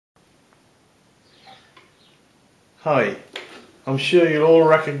Hi, I'm sure you'll all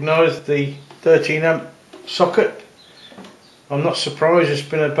recognise the 13 amp socket. I'm not surprised, it's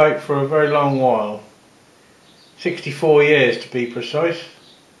been about for a very long while, 64 years to be precise,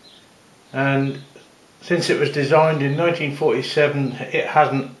 and since it was designed in 1947 it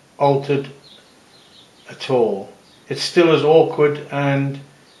hasn't altered at all. It's still as awkward and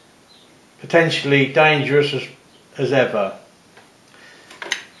potentially dangerous as ever.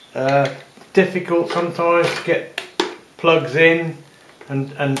 Difficult sometimes to get plugs in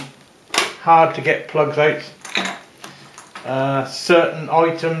and hard to get plugs out. Certain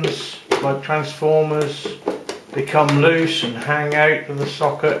items like transformers become loose and hang out of the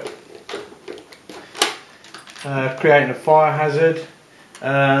socket, creating a fire hazard.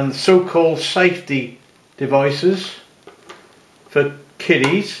 So-called safety devices for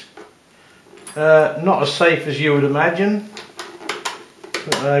kiddies, not as safe as you would imagine.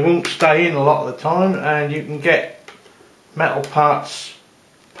 They won't stay in a lot of the time, and you can get metal parts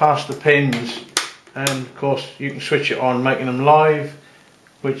past the pins, and of course you can switch it on, making them live,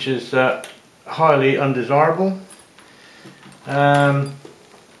 which is highly undesirable. The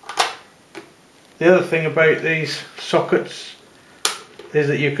other thing about these sockets is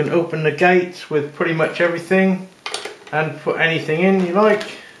that you can open the gates with pretty much everything and put anything in you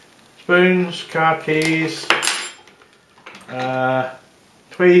like. Spoons, car keys,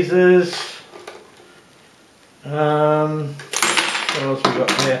 tweezers, what else we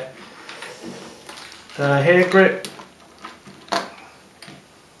got here? Hair grip,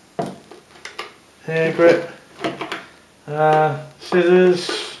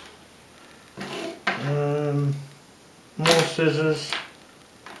 scissors, more scissors,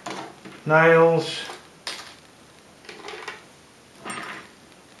 nails,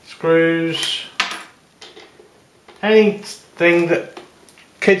 screws, anything that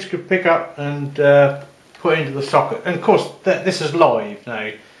kids could pick up and put into the socket. And of course this is live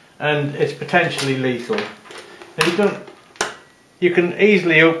now and it's potentially lethal. And you can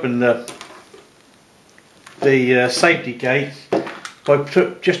easily open the safety gates by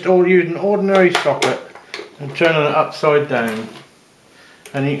just using an ordinary socket and turning it upside down,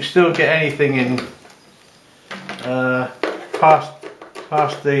 and you can still get anything in past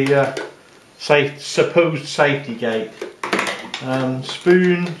the supposed safety gate.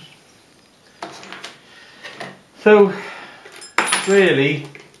 Spoons. So really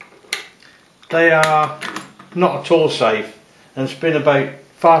they are not at all safe, and it's been about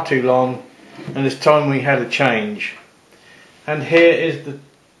far too long, and it's time we had a change. And here is the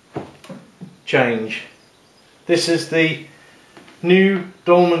change. This is the new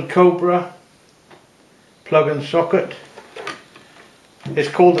Dolman Cobra plug and socket. It's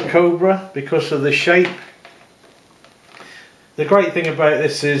called the Cobra because of the shape. The great thing about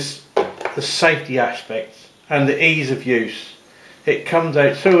this is the safety aspects and the ease of use. It comes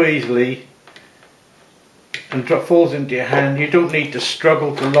out so easily and falls into your hand. You don't need to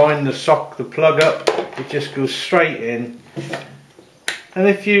struggle to line the plug up. It just goes straight in. And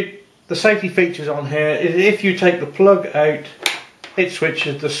the safety features on here is if you take the plug out, it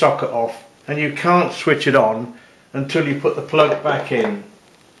switches the socket off, and you can't switch it on until you put the plug back in.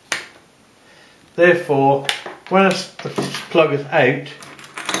 Therefore, when the plug is out,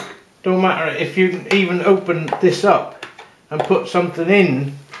 don't matter if you can even open this up and put something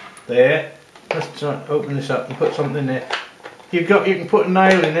in there. Let's try open this up and put something in there. You can put a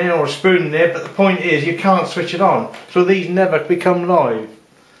nail in there or a spoon in there, but the point is you can't switch it on, so these never become live.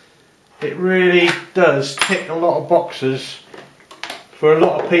 It really does tick a lot of boxes for a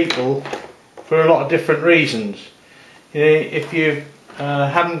lot of people for a lot of different reasons. You know, if you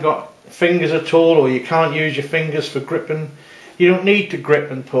haven't got fingers at all, or you can't use your fingers for gripping, you don't need to grip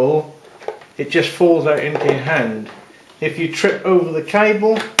and pull. It just falls out into your hand. If you trip over the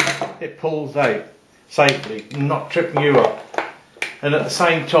cable, it pulls out safely, not tripping you up. And at the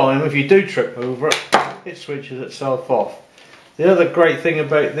same time, if you do trip over it, it switches itself off. The other great thing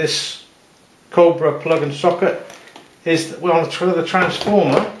about this Cobra plug and socket is that on the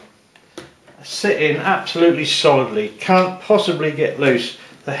transformer, sitting absolutely solidly, can't possibly get loose.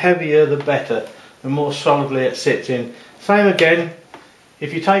 The heavier the better, the more solidly it sits in. Same again,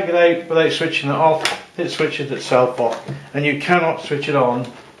 if you take it out without switching it off, it switches itself off, and you cannot switch it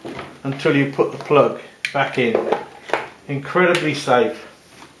on until you put the plug back in. Incredibly safe.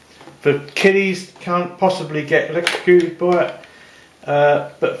 For kiddies, can't possibly get electrocuted by it,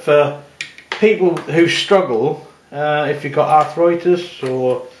 but for people who struggle, if you've got arthritis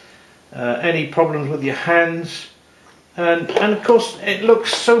or any problems with your hands, and of course it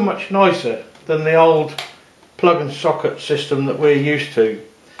looks so much nicer than the old plug and socket system that we're used to.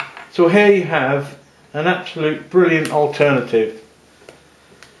 So here you have an absolute brilliant alternative.